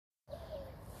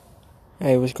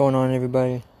Hey, what's going on,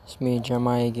 everybody? It's me,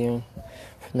 Jeremiah, again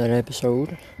for another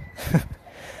episode.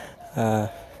 uh,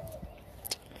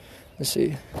 let's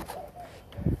see.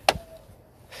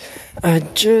 I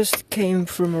just came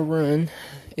from a run.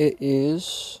 It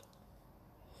is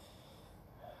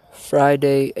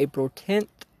Friday, April 10th.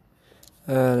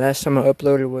 Last time I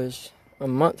uploaded was a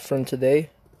month from today,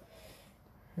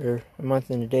 or a month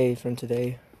and a day from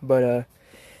today. But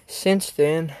since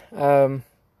then,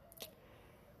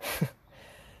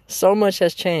 so much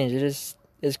has changed.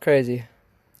 It's crazy.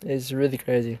 It's really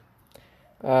crazy.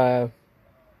 For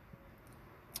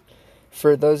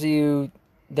those of you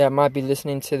that might be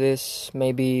listening to this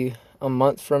maybe a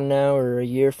month from now or a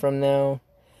year from now,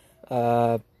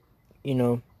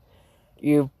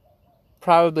 you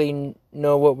probably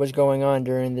know what was going on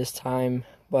during this time.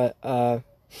 But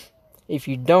if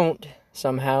you don't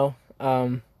somehow,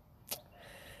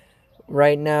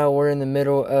 right now we're in the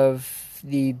middle of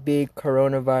the big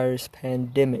coronavirus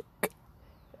pandemic.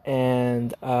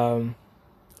 And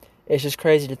it's just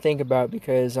crazy to think about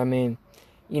because, in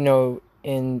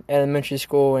elementary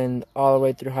school and all the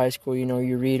way through high school,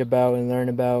 you read about and learn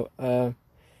about,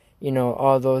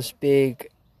 all those big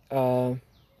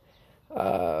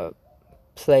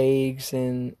plagues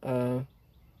and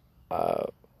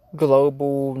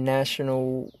global,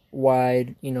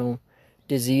 national-wide,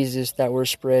 diseases that were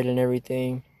spread and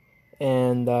everything.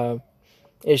 And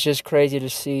it's just crazy to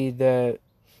see that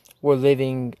we're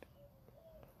living,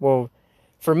 well,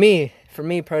 for me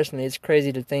personally, it's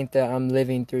crazy to think that I'm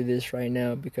living through this right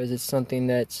now because it's something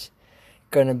that's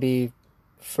going to be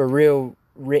for real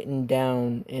written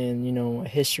down in, a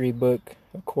history book,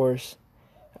 of course.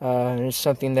 And it's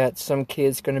something that some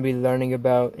kid's going to be learning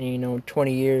about,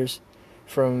 20 years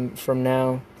from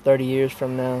now, 30 years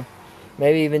from now,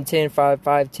 maybe even 10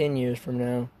 years from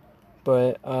now.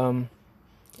 But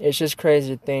it's just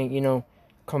crazy to think,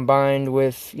 combined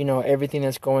with, everything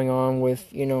that's going on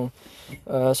with,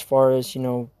 as far as,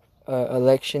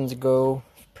 elections go,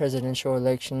 presidential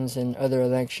elections and other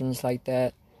elections like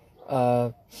that.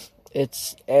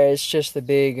 It's just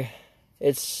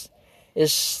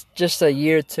it's just a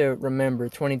year to remember,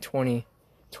 2020,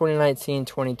 2019,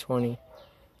 2020.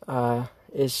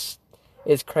 It's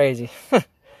crazy.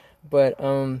 But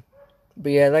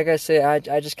yeah, like I said,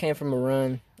 I just came from a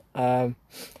run.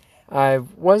 I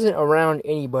wasn't around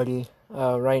anybody.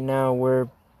 Right now we're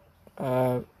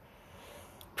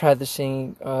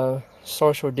practicing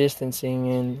social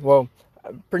distancing, and well,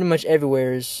 pretty much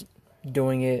everywhere is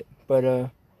doing it,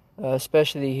 but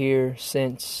especially here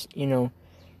since here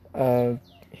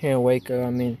in Waco. I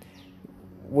mean,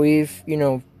 we've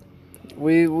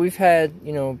we've had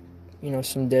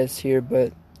some deaths here,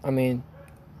 but I mean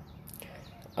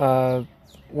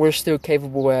we're still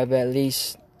capable of at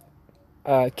least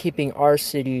keeping our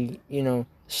city,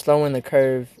 slowing the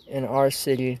curve in our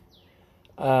city,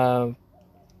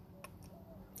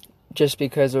 just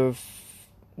because of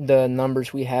the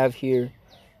numbers we have here.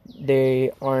 They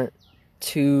aren't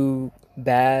too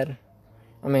bad.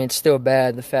 I mean, it's still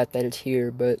bad, the fact that it's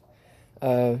here, but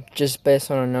just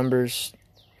based on a numbers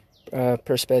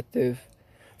perspective,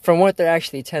 from what they're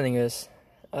actually telling us,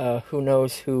 who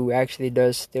knows who actually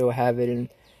does still have it and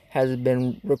hasn't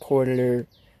been recorded or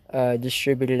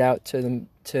distributed out to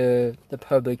the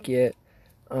public yet.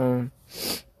 I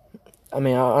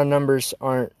mean, our numbers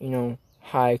aren't,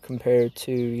 high compared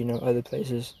to, other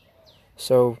places.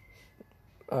 So,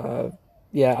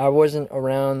 yeah, I wasn't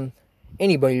around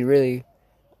anybody really.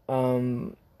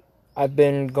 I've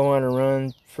been going on a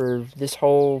run for this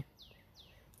whole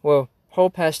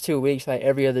past 2 weeks, like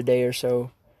every other day or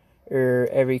so, or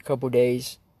every couple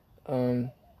days.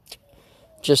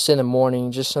 Just in the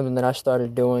morning, just something that I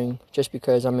started doing just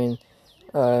because,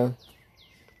 I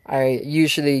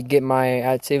usually get my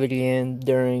activity in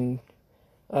during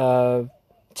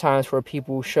times where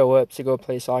people show up to go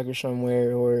play soccer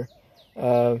somewhere or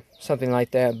something like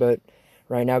that. But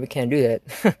right now we can't do that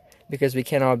because we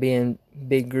can't all be in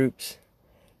big groups.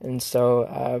 And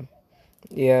so,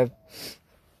 yeah,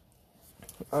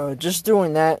 just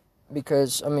doing that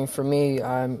because, for me,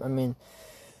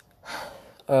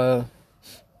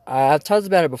 I've talked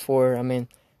about it before.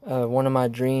 One of my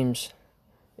dreams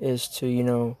is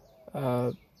to,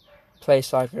 play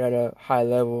soccer at a high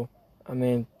level.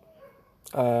 I've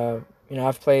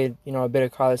played, a bit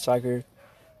of college soccer,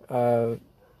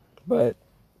 but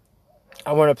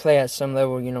I want to play at some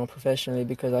level, professionally,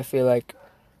 because I feel like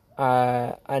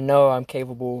I know I'm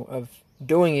capable of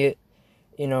doing it.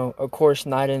 Of course,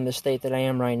 not in the state that I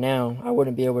am right now. I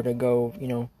wouldn't be able to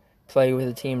go, play with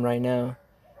a team right now,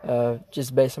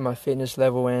 just based on my fitness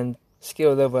level and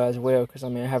skill level as well, because, I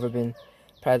haven't been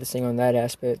practicing on that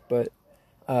aspect. But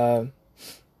uh,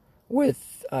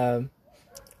 with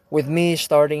with me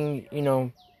starting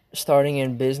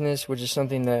in business, which is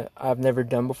something that I've never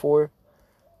done before,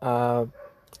 uh,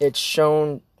 it's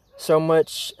shown so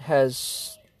much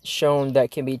has shown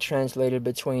that can be translated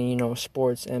between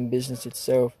sports and business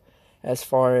itself, as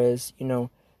far as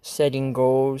setting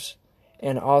goals,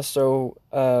 and also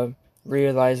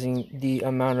realizing the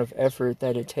amount of effort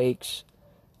that it takes,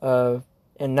 and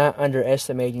not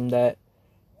underestimating that,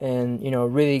 and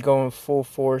really going full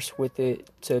force with it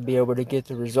to be able to get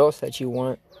the results that you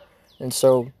want. And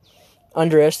so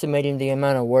underestimating the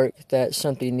amount of work that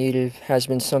something needed has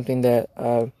been something that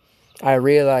I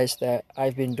realized that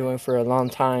I've been doing for a long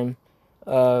time,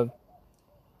 uh,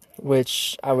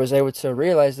 which I was able to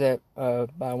realize that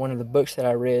by one of the books that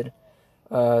I read,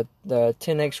 the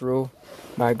 10X Rule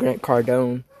by Grant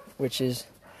Cardone, which is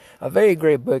a very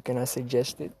great book, and I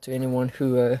suggest it to anyone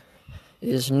who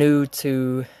is new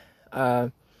to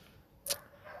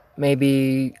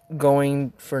maybe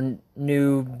going for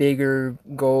new, bigger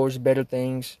goals, better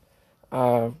things,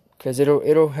 because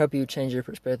it'll help you change your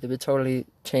perspective. It totally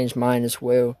changed mine as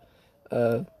well.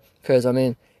 Because I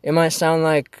mean, it might sound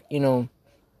like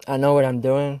I know what I'm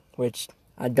doing, which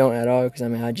I don't at all. Because I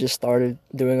mean, I just started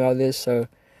doing all this, so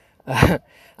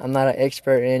I'm not an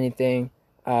expert in anything.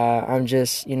 I'm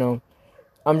just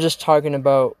I'm just talking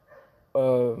about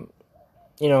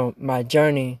my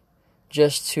journey,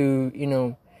 just to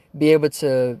be able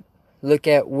to look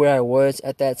at where I was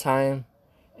at that time,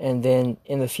 and then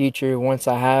in the future, once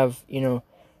I have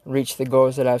reached the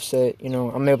goals that I've set,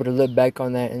 I'm able to look back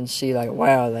on that and see like,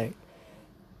 wow, like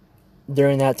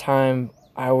during that time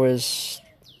I was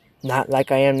not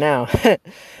like I am now.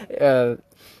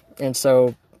 And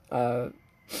so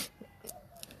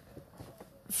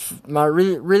my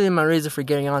reason for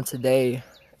getting on today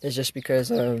is just because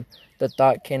the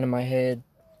thought came to my head,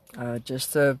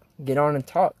 just to get on and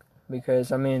talk,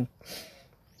 because I mean,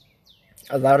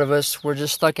 a lot of us, we're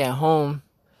just stuck at home,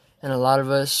 and a lot of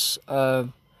us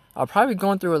are probably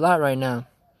going through a lot right now.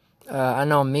 I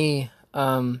know me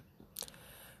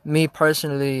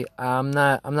personally, I'm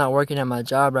not working at my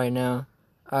job right now,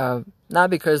 not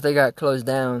because they got closed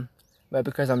down, but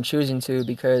because I'm choosing to.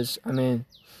 Because I mean,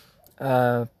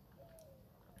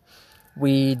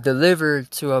 we deliver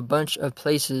to a bunch of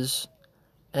places,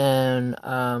 and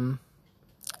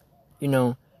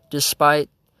despite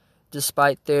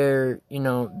their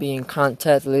being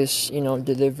contactless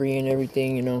delivery and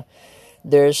everything,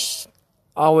 there's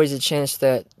always a chance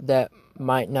that that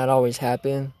might not always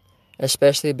happen,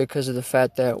 especially because of the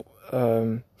fact that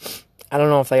I don't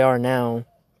know if they are now,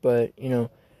 but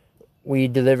we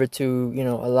deliver to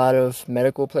a lot of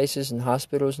medical places and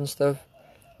hospitals and stuff.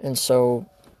 And so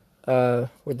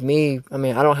with me, I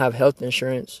mean, I don't have health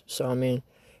insurance, so I mean,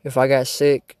 if I got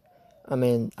sick, I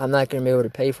mean, I'm not gonna be able to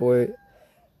pay for it,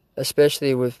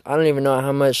 especially with, I don't even know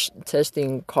how much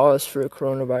testing costs for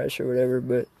coronavirus or whatever,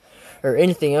 but or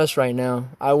anything else right now.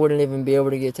 I wouldn't even be able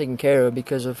to get taken care of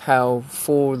because of how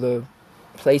full the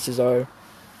places are.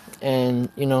 And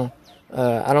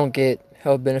I don't get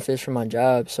health benefits from my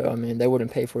job, so I mean, they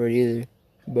wouldn't pay for it either.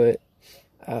 But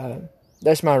uh,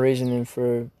 that's my reasoning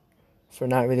for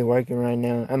not really working right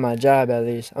now at my job. At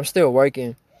least I'm still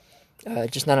working,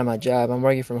 just not at my job. I'm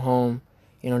working from home,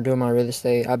 doing my real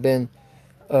estate. I've been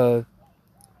doing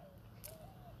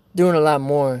a lot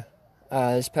more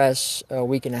this past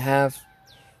week and a half,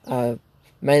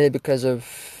 mainly because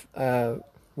of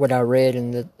what I read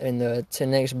in the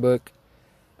 10X book.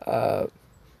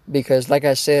 Because, like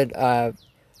I said,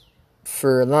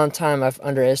 for a long time I've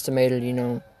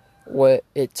underestimated, what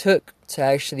it took to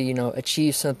actually,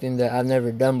 achieve something that I've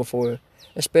never done before,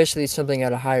 especially something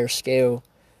at a higher scale,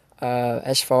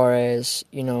 as far as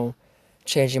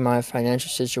changing my financial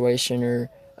situation, or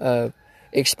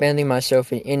expanding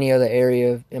myself in any other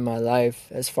area in my life,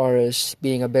 as far as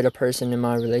being a better person in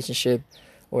my relationship,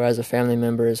 or as a family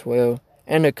member as well,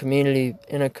 and a community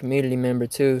member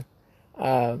too.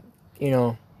 Uh, you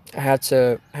know, I have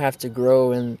to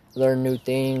grow and learn new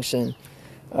things, and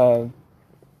uh,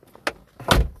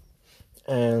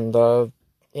 and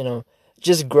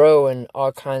just grow in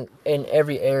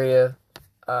every area,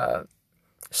 uh,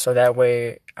 so that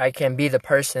way I can be the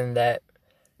person that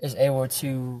is able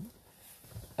to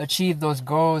achieve those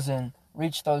goals and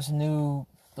reach those new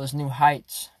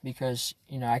heights. Because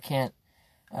I can't,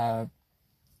 the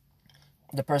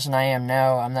person I am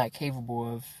now, I'm not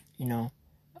capable of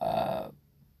uh,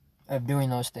 of doing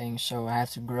those things, so I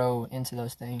have to grow into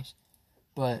those things.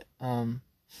 But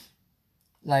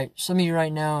like some of you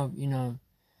right now,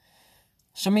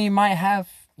 some of you might have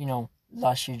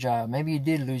lost your job. Maybe you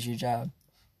did lose your job,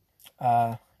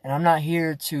 And I'm not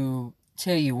here to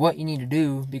tell you what you need to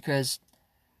do, because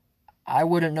I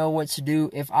wouldn't know what to do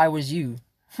if I was you.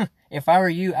 If I were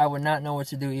you, I would not know what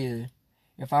to do either.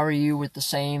 If I were you with the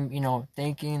same,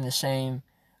 thinking, the same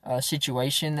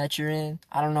situation that you're in,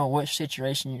 I don't know what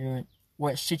situation you're in,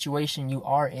 what situation you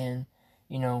are in,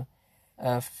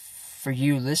 for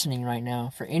you listening right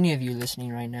now, for any of you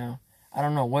listening right now. I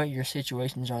don't know what your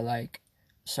situations are like.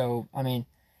 So, I mean,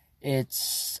 I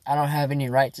don't have any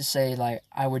right to say, like,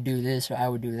 I would do this or I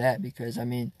would do that, because, I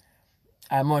mean,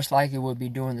 I most likely would be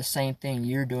doing the same thing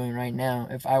you're doing right now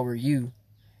if I were you,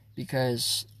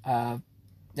 because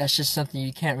that's just something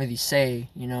you can't really say,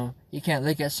 You can't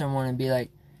look at someone and be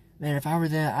like, man, if I were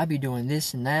them, I'd be doing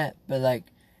this and that, but, like,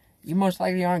 you most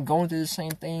likely aren't going through the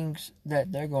same things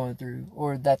that they're going through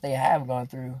or that they have gone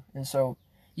through, and so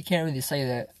you can't really say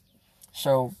that.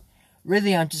 So,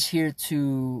 really, I'm just here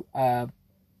to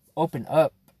open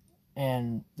up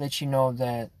and let you know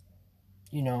that,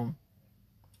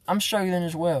 I'm struggling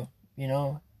as well,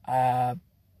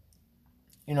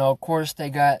 of course they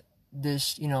got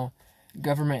this,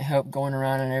 government help going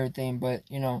around and everything, but,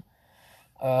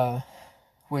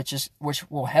 which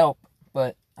will help,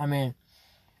 but, I mean,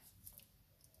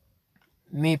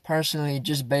 me personally,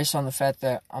 just based on the fact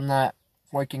that I'm not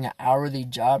working an hourly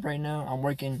job right now,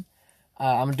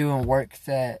 I'm doing work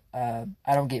that I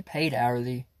don't get paid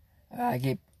hourly.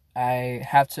 I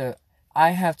have to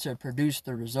produce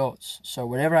the results. So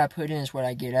whatever I put in is what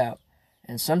I get out.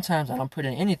 And sometimes I don't put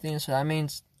in anything, so that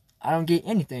means I don't get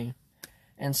anything.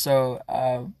 And so,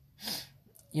 some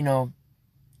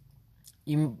of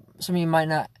you might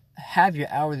not have your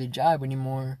hourly job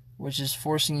anymore, which is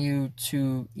forcing you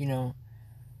to,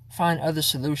 find other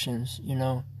solutions,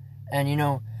 And,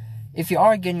 if you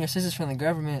are getting assistance from the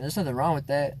government, there's nothing wrong with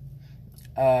that.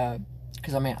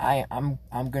 Because, I mean,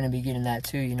 I'm going to be getting that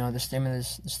too, the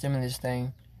stimulus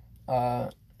thing,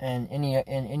 and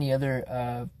any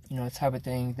other, type of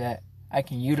thing that I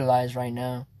can utilize right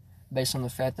now based on the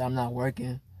fact that I'm not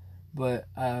working. But,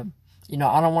 I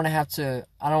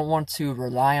don't want to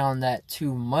rely on that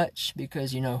too much,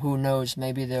 because, who knows,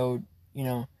 maybe they'll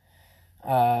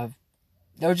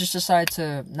just decide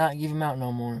to not give them out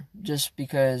no more, just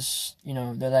because,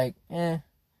 they're like, we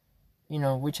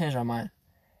changed our mind.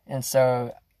 And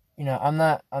so, I'm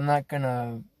not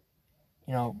gonna,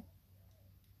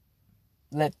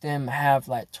 let them have,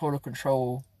 like, total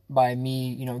control by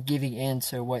me, giving in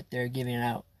to what they're giving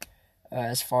out,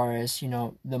 as far as,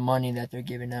 the money that they're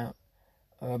giving out.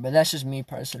 But that's just me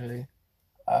personally.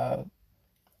 I've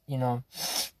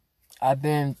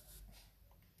been,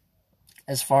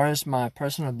 as far as my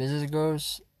personal business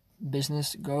goes,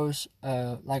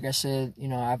 like I said,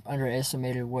 I've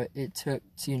underestimated what it took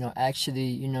to,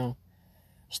 actually,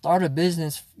 start a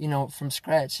business, from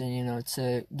scratch, and,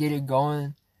 to get it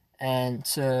going and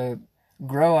to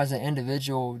grow as an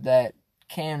individual that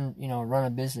can, run a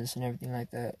business and everything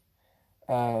like that.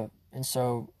 And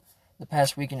so the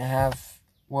past week and a half,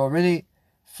 well, really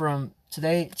from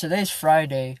today's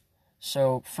Friday,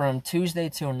 so from Tuesday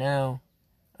till now,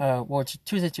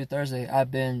 Tuesday to Thursday,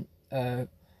 I've been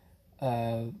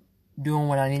doing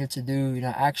what I needed to do,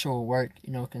 actual work,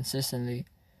 consistently.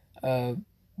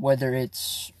 Whether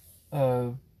it's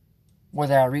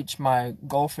whether I reach my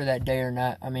goal for that day or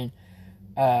not. I mean,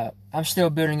 I'm still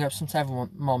building up some type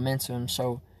of momentum,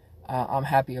 so I'm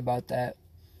happy about that.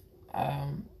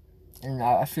 And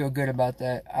I feel good about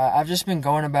that. I've just been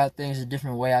going about things a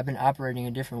different way. I've been operating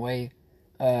a different way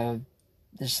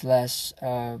this last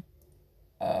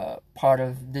part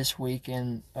of this week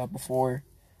and before.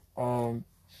 I've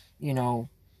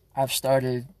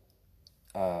started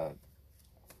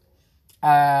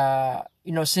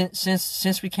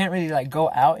since we can't really, like, go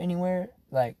out anywhere,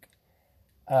 like,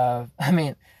 I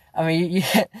mean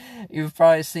you've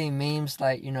probably seen memes,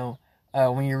 like,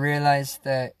 when you realize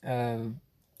that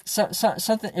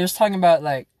something, it was talking about,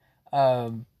 like,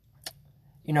 whenever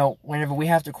we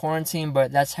have to quarantine,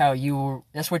 but that's what you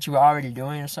were already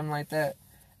doing or something like that.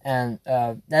 And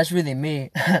that's really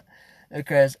me.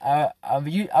 Because I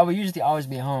would usually always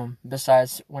be home,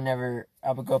 besides whenever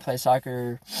I would go play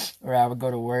soccer, or I would go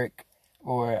to work,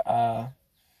 or I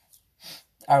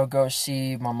would go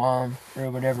see my mom,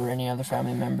 or whatever, any other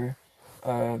family member.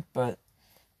 But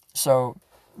so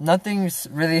nothing's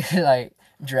really like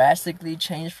drastically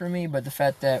changed for me, but the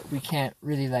fact that we can't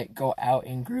really, like, go out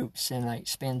in groups and, like,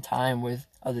 spend time with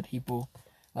other people,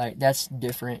 like, that's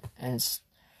different, and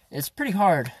it's pretty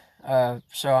hard.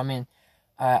 So I mean,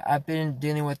 I've been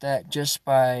dealing with that just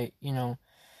by,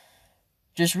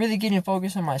 just really getting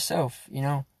focused on myself,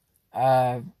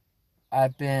 I've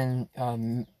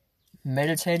been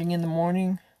meditating in the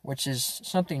morning, which is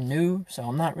something new. So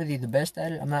I'm not really the best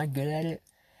at it. I'm not good at it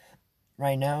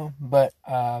right now, but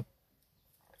I'm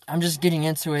just getting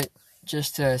into it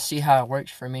just to see how it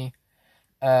works for me.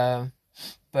 But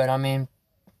I mean,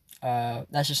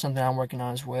 that's just something I'm working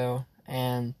on as well,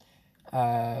 and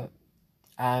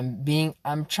I'm being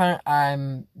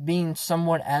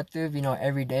somewhat active,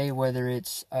 every day, whether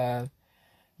it's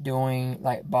doing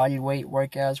like body weight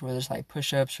workouts, whether it's like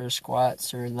push-ups or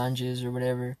squats or lunges or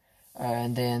whatever,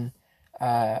 and then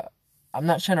I'm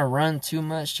not trying to run too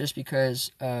much just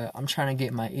because I'm trying to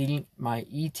get my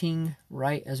eating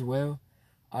right as well.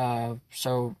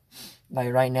 So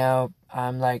like right now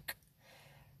I'm like,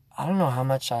 I don't know how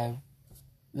much I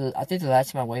think the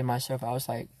last time I weighed myself I was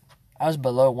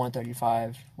below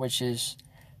 135, which is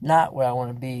not where I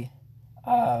want to be.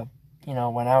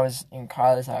 When I was in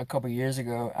college, like a couple years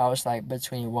ago, I was like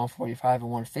between 145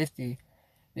 and 150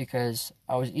 because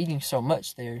I was eating so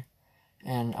much there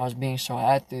and I was being so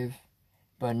active.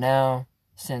 But now,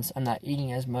 since I'm not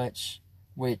eating as much,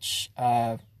 which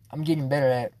I'm getting better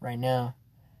at right now,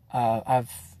 I've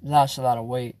lost a lot of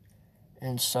weight.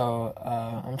 And so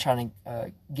I'm trying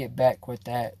to get back with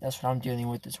that. That's what I'm dealing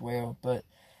with as well. But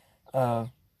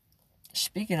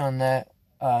speaking on that,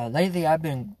 lately I've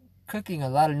been cooking a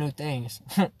lot of new things.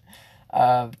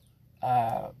 uh,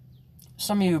 uh,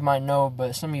 some of you might know,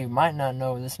 but some of you might not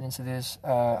know listening to this.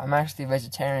 I'm actually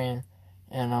vegetarian,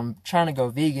 and I'm trying to go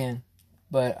vegan.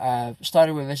 But I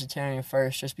started with vegetarian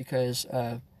first just because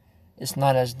it's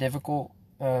not as difficult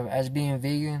as being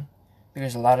vegan.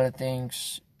 Because a lot of the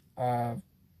things, a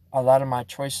lot of my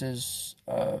choices,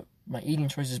 my eating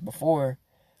choices before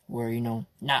were,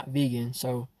 not vegan.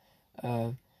 So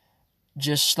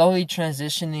just slowly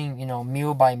transitioning,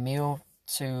 meal by meal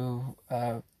to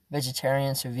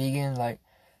vegetarian to vegan. Like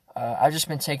I've just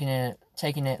been taking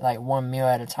it like one meal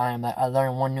at a time. Like I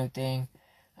learn one new thing,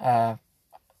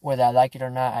 whether I like it or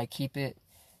not, I keep it,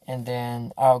 and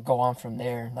then I'll go on from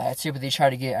there. Like I typically try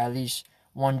to get at least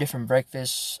one different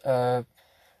breakfast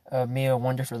meal,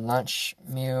 one different lunch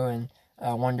meal, and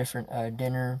one different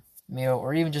dinner meal,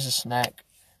 or even just a snack.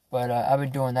 But I've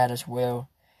been doing that as well.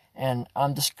 And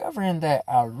I'm discovering that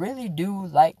I really do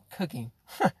like cooking.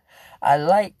 I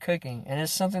like cooking, and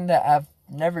it's something that I've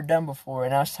never done before.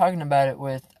 And I was talking about it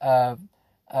with my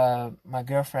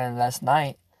girlfriend last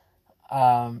night.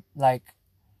 Like,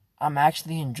 I'm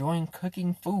actually enjoying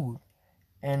cooking food.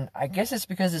 And I guess it's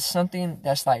because it's something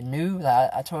that's like new. Like,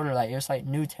 I told her like it was like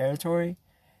new territory.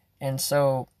 And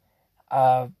so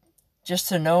just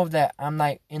to know that I'm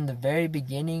like in the very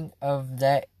beginning of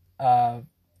that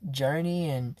journey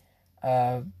and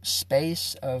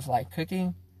space of like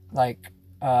cooking, like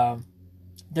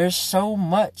there's so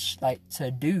much like to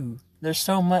do. There's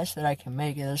so much that I can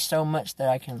make, and there's so much that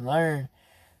I can learn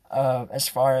as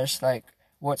far as like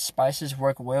what spices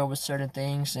work well with certain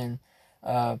things, and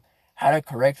how to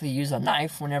correctly use a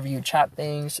knife whenever you chop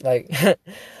things. Like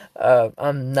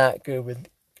I'm not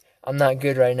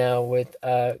good right now with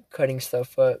cutting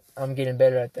stuff up. I'm getting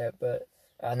better at that, but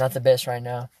not the best right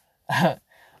now.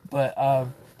 But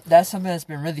that's something that's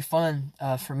been really fun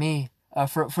for me,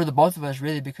 for the both of us,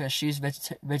 really, because she's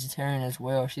vegetarian as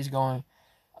well. She's going,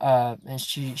 and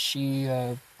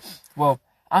well,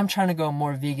 I'm trying to go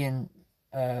more vegan.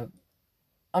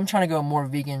 I'm trying to go more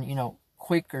vegan,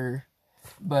 quicker.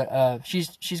 But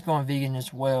she's going vegan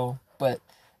as well, but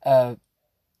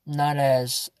not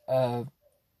as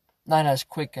not as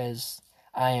quick as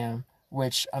I am.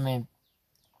 Which, I mean,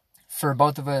 for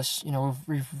both of us,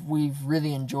 we've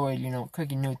really enjoyed,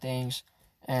 cooking new things,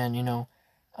 and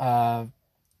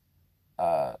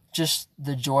just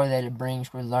the joy that it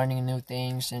brings with learning new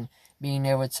things and being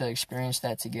able to experience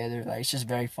that together. Like, it's just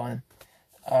very fun,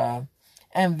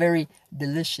 and very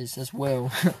delicious as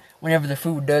well. Whenever the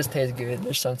food does taste good,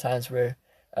 there's sometimes where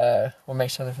we'll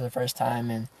make something for the first time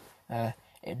and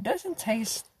it doesn't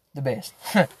taste the best.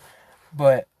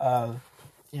 But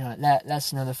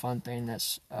that's another fun thing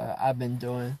that's I've been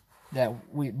doing, that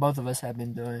we both of us have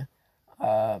been doing.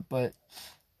 But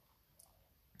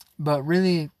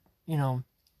really,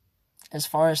 as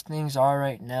far as things are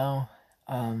right now,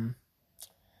 I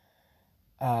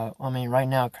mean, right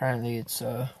now currently it's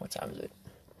what time is it?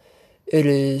 It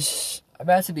is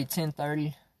about to be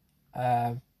 10:30.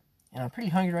 And I'm pretty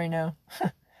hungry right now.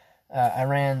 I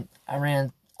ran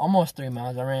almost 3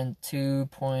 miles. I ran I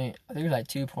think it was like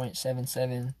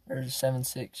 2.77 or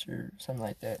 76 or something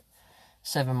like that.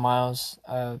 7 miles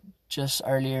just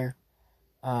earlier.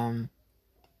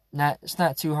 It's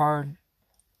not too hard.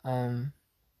 I've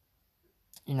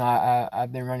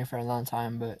been running for a long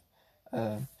time, but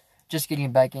just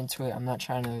getting back into it. I'm not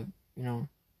trying to,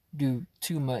 do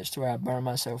too much to where I burn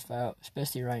myself out,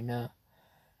 especially right now,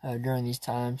 during these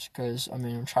times, because, I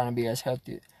mean, I'm trying to be as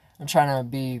healthy, I'm trying to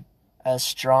be as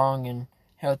strong and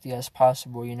healthy as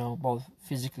possible, you know, both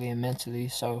physically and mentally,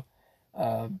 so,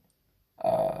 uh,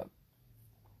 I'm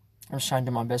just trying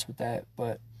to do my best with that,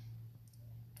 but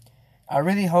I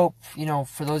really hope, you know,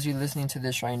 for those of you listening to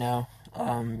this right now,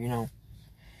 you know,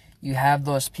 you have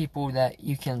those people that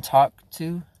you can talk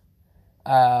to,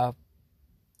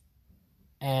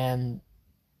 and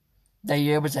that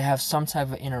you're able to have some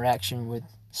type of interaction with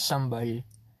somebody,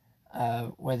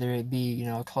 whether it be, you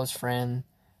know, a close friend,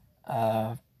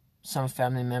 some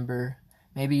family member.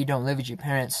 Maybe you don't live with your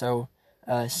parents, so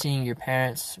seeing your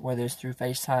parents, whether it's through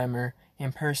FaceTime or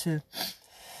in person.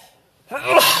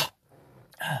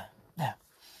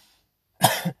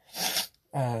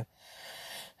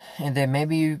 And then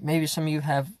maybe some of you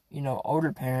have, you know,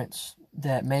 older parents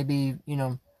that maybe, you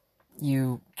know,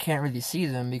 you can't really see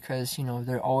them because, you know,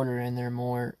 they're older and they're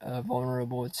more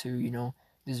vulnerable to, you know,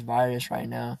 this virus right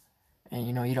now, and,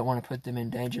 you know, you don't want to put them in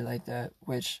danger like that,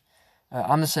 which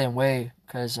I'm the same way,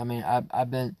 because, I mean,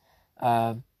 I've been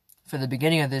for the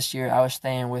beginning of this year I was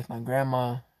staying with my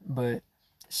grandma, but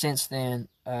since then,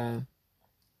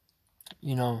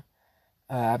 you know,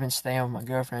 I've been staying with my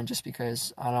girlfriend just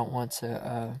because I don't want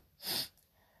to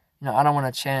you know, I don't want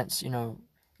a chance, you know,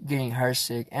 getting her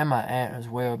sick, and my aunt as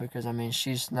well, because, I mean,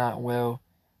 she's not well,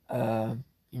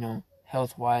 you know,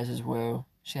 health-wise as well.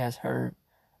 She has her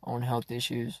own health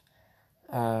issues,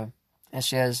 and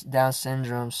she has Down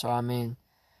syndrome, so, I mean,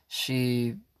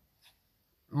 she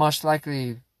most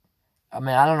likely, I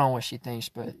mean, I don't know what she thinks,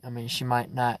 but, I mean, she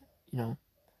might not, you know,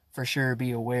 for sure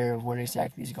be aware of what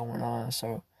exactly is going on,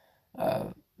 so,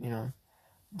 you know,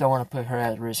 don't want to put her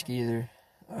at risk either,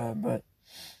 but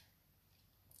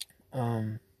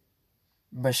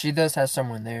she does have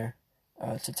someone there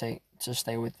to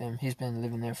stay with them. He's been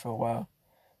living there for a while.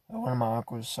 One of my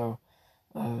uncles, so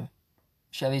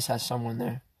she at least has someone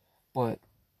there. But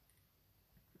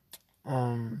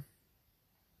yeah,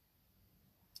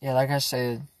 like I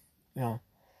said, you know,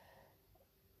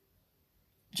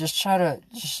 just try to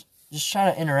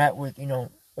interact with, you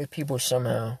know, with people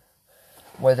somehow.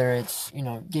 Whether it's, you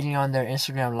know, getting on their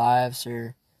Instagram lives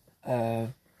or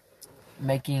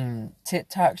making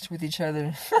TikToks with each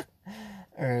other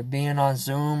or being on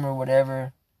Zoom or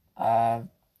whatever.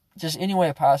 Just any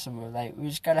way possible. Like, we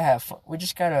just gotta have fun. We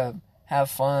just gotta have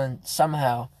fun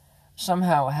somehow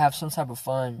have some type of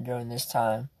fun during this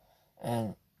time.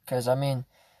 And because, I mean,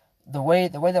 the way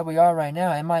that we are right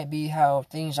now, it might be how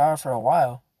things are for a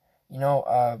while. You know,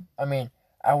 I mean,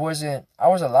 I was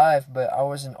alive, but I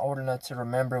wasn't old enough to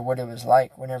remember what it was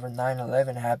like whenever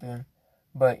 9/11 happened.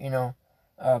 But, you know,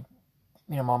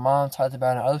 my mom talked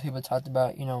about it, and other people talked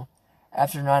about, you know,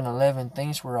 after 9/11,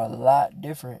 things were a lot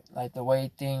different. Like, the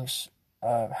way things,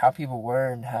 how people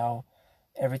were and how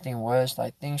everything was,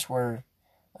 like, things were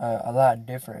a lot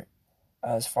different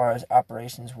as far as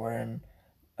operations were, and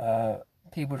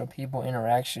people-to-people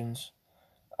interactions.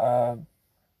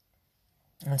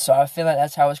 And so I feel like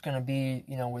that's how it's going to be,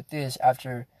 you know, with this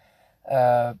after,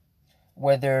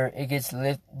 whether it gets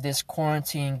this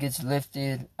quarantine gets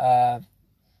lifted,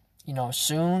 you know,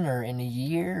 soon or in a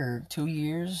year or 2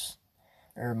 years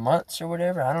or months or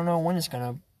whatever. I don't know when it's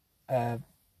going to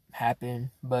happen,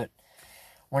 but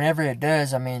whenever it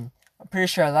does, I mean, I'm pretty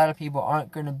sure a lot of people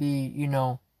aren't going to be, you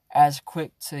know, as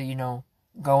quick to, you know,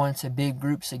 go into big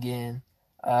groups again,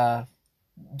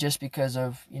 just because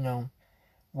of, you know,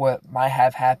 what might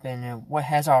have happened and what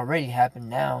has already happened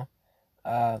now.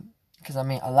 Because, I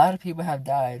mean, a lot of people have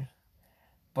died,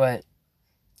 but,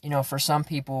 you know, for some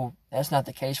people, that's not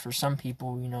the case. For some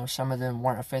people, you know, some of them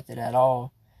weren't affected at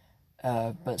all,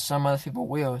 but some other people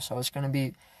will. So it's gonna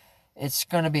be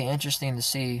interesting to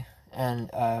see.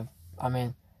 And I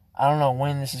mean, I don't know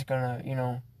when this is gonna,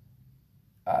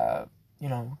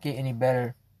 get any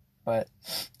better, but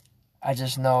I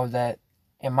just know that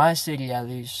in my city, at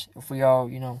least, if we all,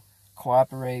 you know,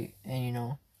 cooperate and, you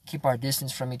know, keep our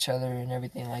distance from each other and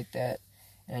everything like that,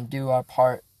 and do our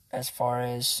part as far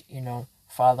as, you know,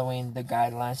 following the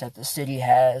guidelines that the city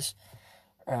has,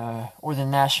 or the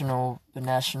national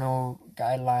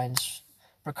guidelines,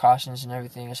 precautions and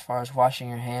everything, as far as washing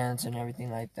your hands and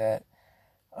everything like that,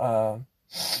 and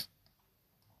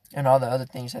all the other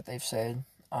things that they've said.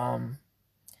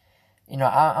 You know,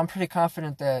 I'm pretty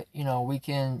confident that, you know, we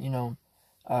can, you know,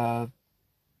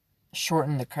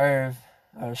 shorten the curve,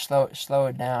 or slow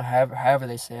it down, however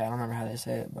they say it. I don't remember how they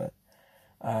say it, but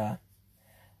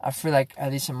I feel like,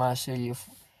 at least in my city, if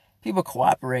people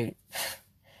cooperate,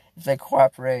 if they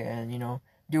cooperate and, you know,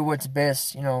 do what's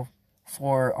best, you know,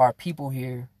 for our people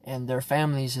here and their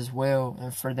families as well,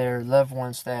 and for their loved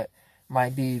ones that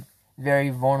might be very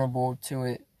vulnerable to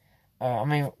it. I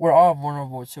mean, we're all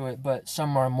vulnerable to it, but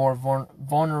some are more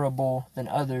vulnerable than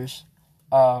others.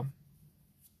 Uh,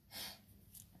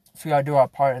 if we all do our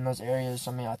part in those areas,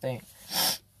 I mean, I think,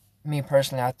 me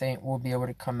personally, I think we'll be able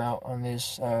to come out on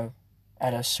this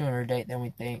at a sooner date than we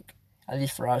think, at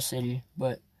least for our city.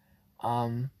 But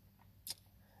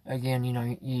again, you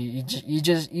know, you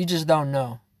just don't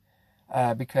know,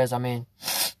 because I mean,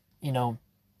 you know,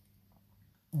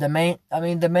 the main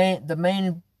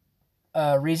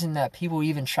reason that people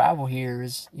even travel here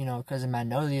is, you know, because of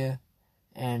Magnolia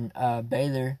and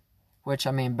Baylor, which,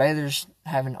 I mean, Baylor's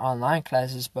having online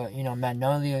classes, but, you know,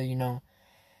 Magnolia, you know,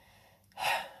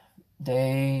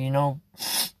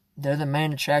 they're the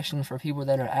main attraction for people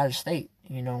that are out of state.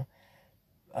 You know,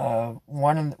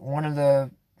 one of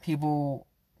the people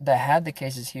that had the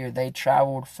cases here, they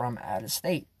traveled from out of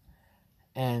state,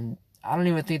 and I don't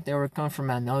even think they were coming from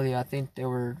Magnolia. I think they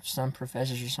were some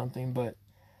professors or something, but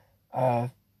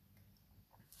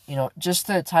you know, just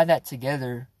to tie that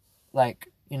together,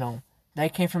 like, you know, they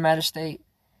came from out of state,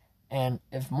 and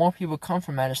if more people come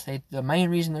from out of state, the main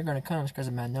reason they're going to come is because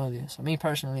of Magnolia. So me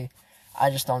personally, I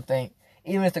just don't think,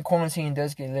 even if the quarantine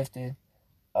does get lifted,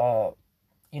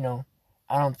 you know,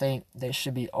 I don't think they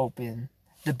should be open.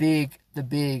 The big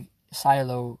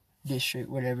silo district,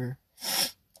 whatever.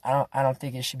 I don't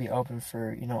think it should be open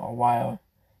for, you know, a while,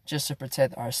 just to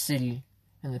protect our city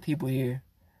and the people here.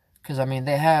 Because I mean,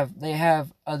 they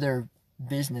have other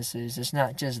businesses. It's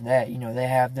not just that, you know. They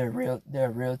have their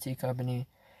realty company.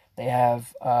 They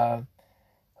have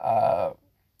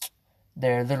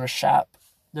their little shop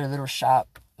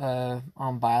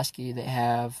on Bosque. They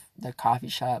have their coffee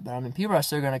shop. But I mean, people are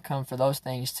still gonna come for those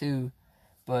things too.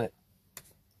 But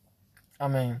I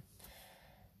mean,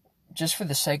 just for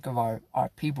the sake of our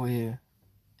people here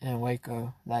in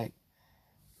Waco, like,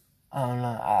 I don't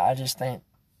know. I just think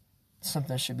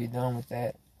something should be done with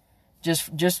that.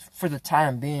 Just for the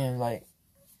time being, like,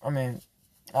 I mean,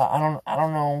 I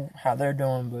don't know how they're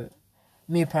doing, but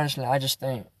me personally, I just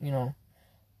think, you know,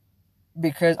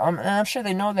 because I'm sure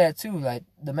they know that too. Like,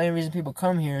 the main reason people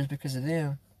come here is because of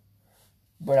them.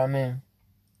 But I mean,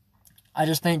 I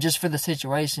just think, just for the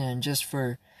situation, just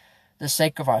for the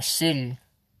sake of our city,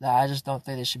 that I just don't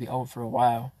think they should be open for a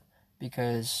while,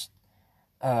 because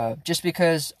just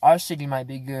because our city might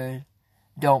be good,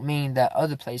 don't mean that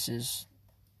other places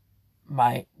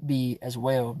might be as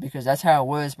well, because that's how it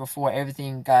was before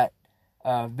everything got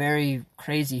very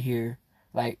crazy here.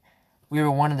 Like, we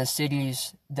were one of the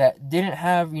cities that didn't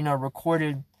have, you know,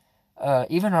 recorded,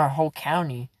 even our whole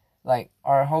county, like,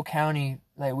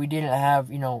 we didn't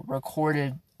have, you know,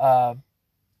 recorded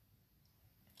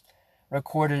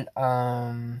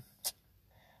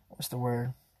what's the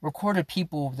word? Recorded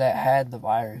people that had the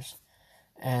virus.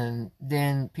 And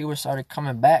then people started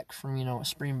coming back from, you know,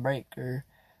 spring break, or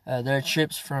their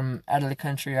trips from out of the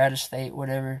country, out of state,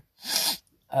 whatever.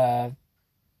 And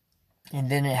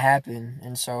then it happened.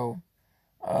 And so,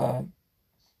 I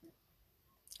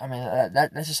mean,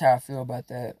 that's just how I feel about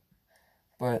that.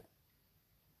 But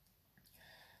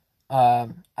I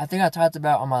think I talked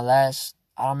about on my last,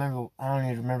 I don't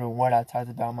even remember what I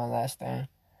talked about on my last thing.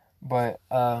 But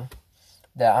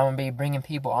that I'm going to be bringing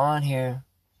people on here,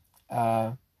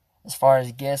 as far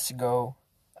as guests go,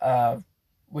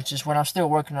 which is what I'm still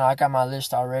working on. I got my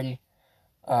list already.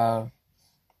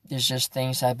 There's just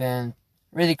things have been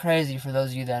really crazy, for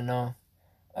those of you that know,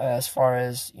 as far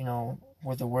as, you know,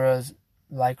 what the world's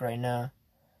like right now.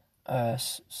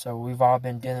 So we've all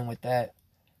been dealing with that.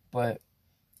 But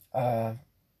I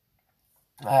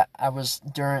was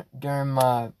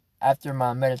after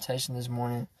my meditation this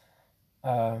morning,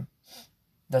 my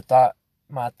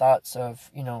thoughts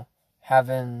of, you know,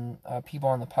 having people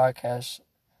on the podcast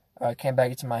came back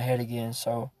into my head again.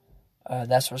 So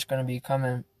that's what's going to be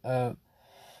coming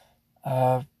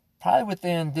probably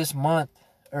within this month,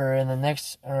 or in the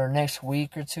next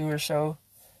week or two or so,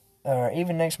 or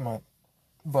even next month.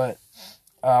 But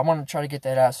I want to try to get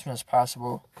that out as soon as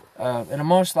possible. It'll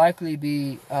most likely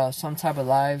be some type of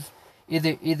live.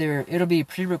 Either it'll be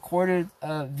pre-recorded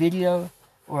video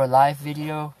or a live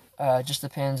video. Just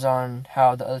depends on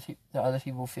how the other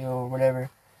people feel or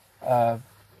whatever,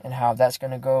 and how that's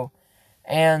gonna go,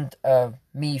 and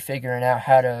me figuring out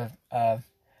how to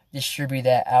distribute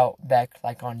that out back,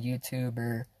 like on YouTube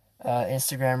or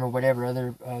Instagram or whatever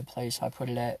other place I put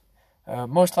it at.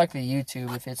 Most likely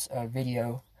YouTube if it's a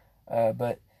video,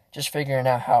 but just figuring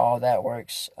out how all that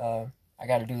works. I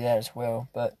got to do that as well,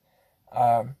 but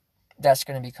that's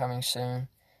gonna be coming soon.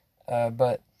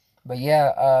 But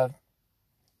yeah.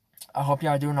 I hope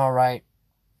y'all doing all right.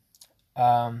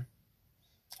 Um,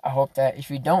 I hope that if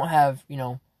you don't have,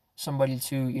 somebody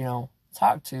to,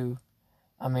 talk to,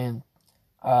 I mean,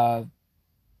 uh,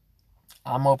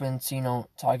 I'm open to,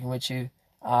 talking with you.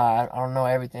 I don't know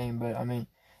everything, but I mean,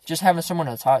 just having someone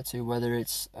to talk to, whether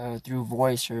it's through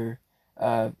voice or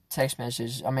text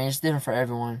message. I mean, it's different for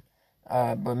everyone.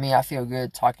 But me, I feel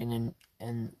good talking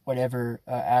in whatever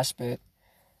aspect.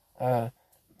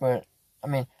 But I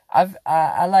mean,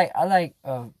 I like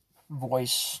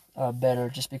voice better,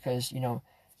 just because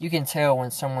you can tell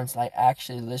when someone's like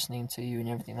actually listening to you and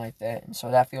everything like that, and so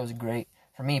that feels great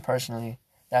for me personally.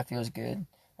 That feels good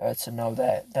to know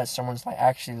that someone's like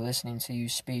actually listening to you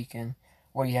speak and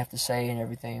what you have to say and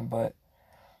everything. But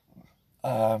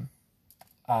uh,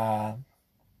 uh,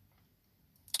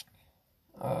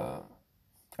 uh,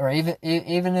 or even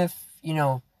if you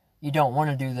don't want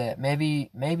to do that, maybe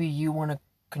you want to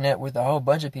connect with a whole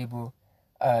bunch of people.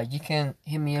 You can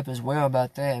hit me up as well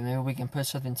about that. Maybe we can put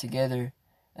something together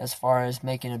as far as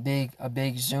making a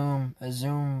big Zoom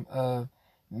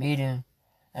meeting,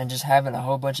 and just having a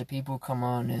whole bunch of people come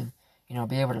on and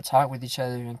be able to talk with each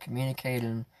other and communicate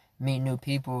and meet new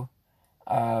people.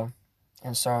 Uh,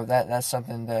 and so that's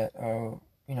something that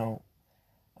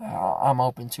I'm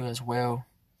open to as well.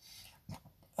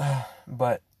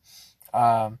 But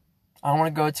I don't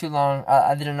want to go too long.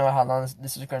 I didn't know how long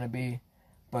this is going to be,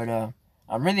 but I'm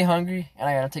really hungry and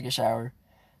I gotta take a shower.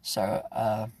 So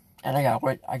and I got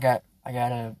work. I got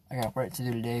work to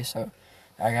do today. So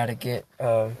I gotta get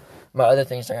my other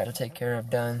things I gotta take care of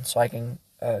done so I can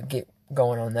get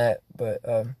going on that. But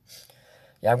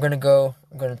yeah, I'm gonna go.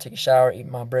 I'm gonna take a shower, eat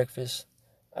my breakfast.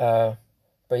 But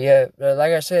yeah,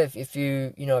 like I said, if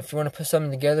you if you want to put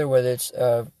something together, whether it's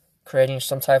creating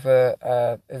some type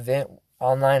of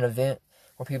online event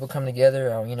where people come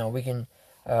together, or we can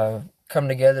come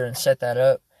together and set that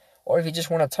up, or if you just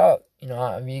want to talk,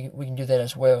 I mean, we can do that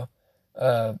as well.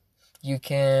 Uh, you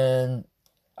can.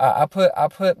 I put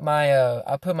my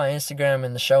Instagram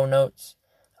in the show notes.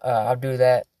 I'll do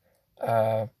that.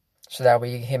 So that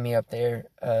way you can hit me up there.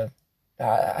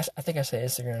 I think I said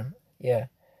Instagram. Yeah.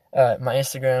 My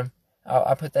Instagram.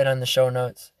 I'll put that on the show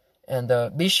notes, and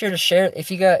be sure to share it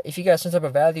if you got some type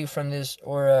of value from this,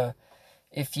 or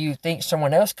if you think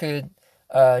someone else could.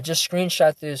 Just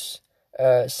screenshot this,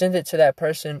 send it to that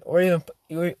person, or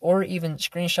even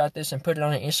screenshot this and put it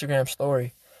on an Instagram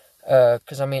story.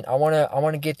 Because I mean, I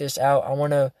wanna get this out. I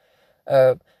wanna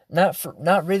uh,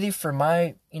 not really for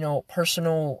my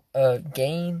personal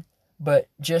gain, but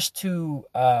just to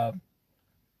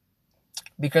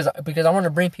because I want to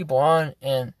bring people on,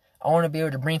 and I want to be able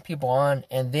to bring people on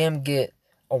and them get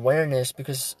awareness,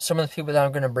 because some of the people that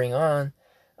I'm going to bring on,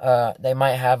 they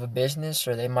might have a business,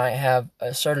 or they might have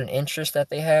a certain interest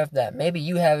that they have that maybe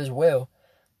you have as well.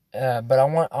 But I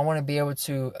want to be able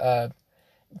to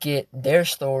get their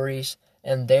stories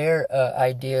and their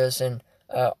ideas, and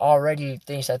already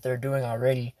things that they're doing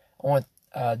already. I want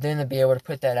them to be able to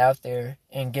put that out there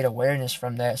and get awareness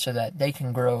from that, so that they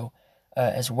can grow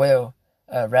as well,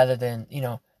 rather than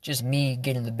just me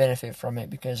getting the benefit from it,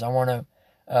 because I want to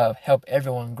help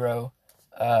everyone grow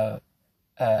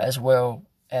as well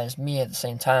as me at the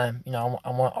same time.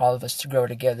 I want all of us to grow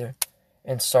together.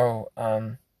 And so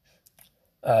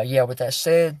yeah, with that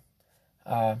said,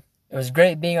 it was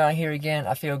great being on here again.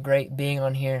 I feel great being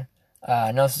on here.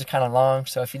 I know this is kind of long,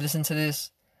 so if you listen to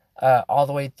this all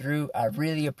the way through, I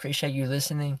really appreciate you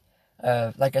listening.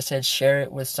 Like I said, share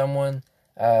it with someone.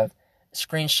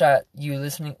 Screenshot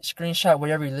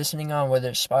whatever you're listening on, whether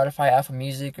it's Spotify, Apple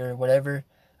Music, or whatever,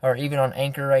 or even on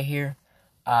Anchor right here.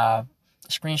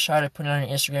 Screenshot it, put it on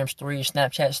your Instagram story, your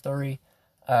Snapchat story,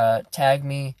 tag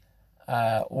me,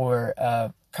 or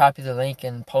copy the link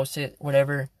and post it,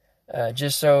 whatever.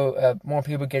 Just so more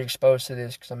people get exposed to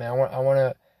this, because I mean, I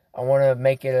want to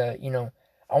make it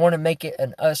I want to make it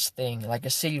an us thing, like a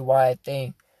citywide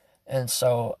thing, and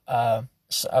so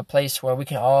a place where we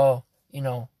can all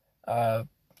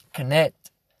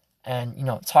connect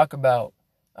and talk about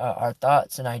our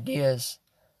thoughts and ideas,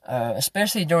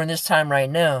 especially during this time right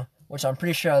now, which I'm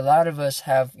pretty sure a lot of us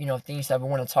have things that we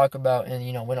want to talk about, and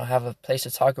we don't have a place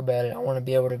to talk about it. I want to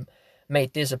be able to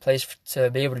make this a place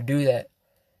to be able to do that.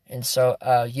 And so,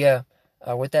 yeah,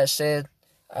 with that said,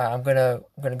 I'm gonna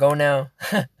go now.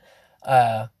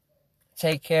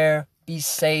 Take care, be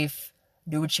safe,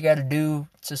 do what you gotta do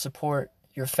to support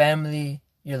your family,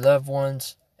 your loved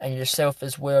ones, and yourself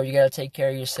as well. You gotta take care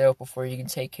of yourself before you can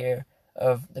take care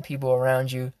of the people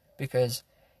around you, because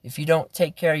if you don't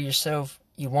take care of yourself,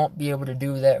 you won't be able to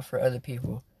do that for other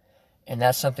people. And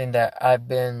that's something that I've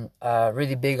been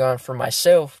really big on for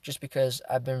myself, just because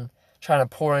I've been trying to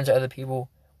pour into other people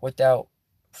without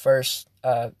first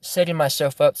setting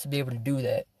myself up to be able to do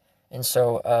that. And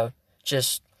so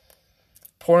just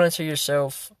pour into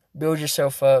yourself, build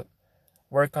yourself up,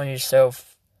 work on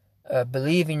yourself,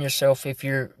 believe in yourself if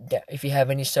you have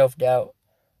any self-doubt.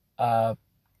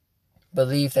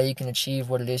 Believe that you can achieve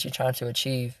what it is you're trying to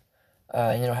achieve,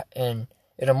 and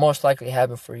it'll most likely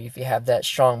happen for you if you have that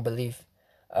strong belief.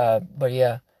 But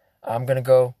yeah, I'm gonna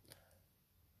go.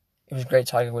 It was great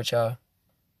talking with y'all.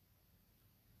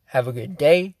 Have a good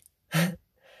day, and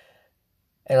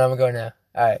I'm gonna go now.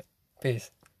 All right,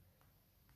 peace.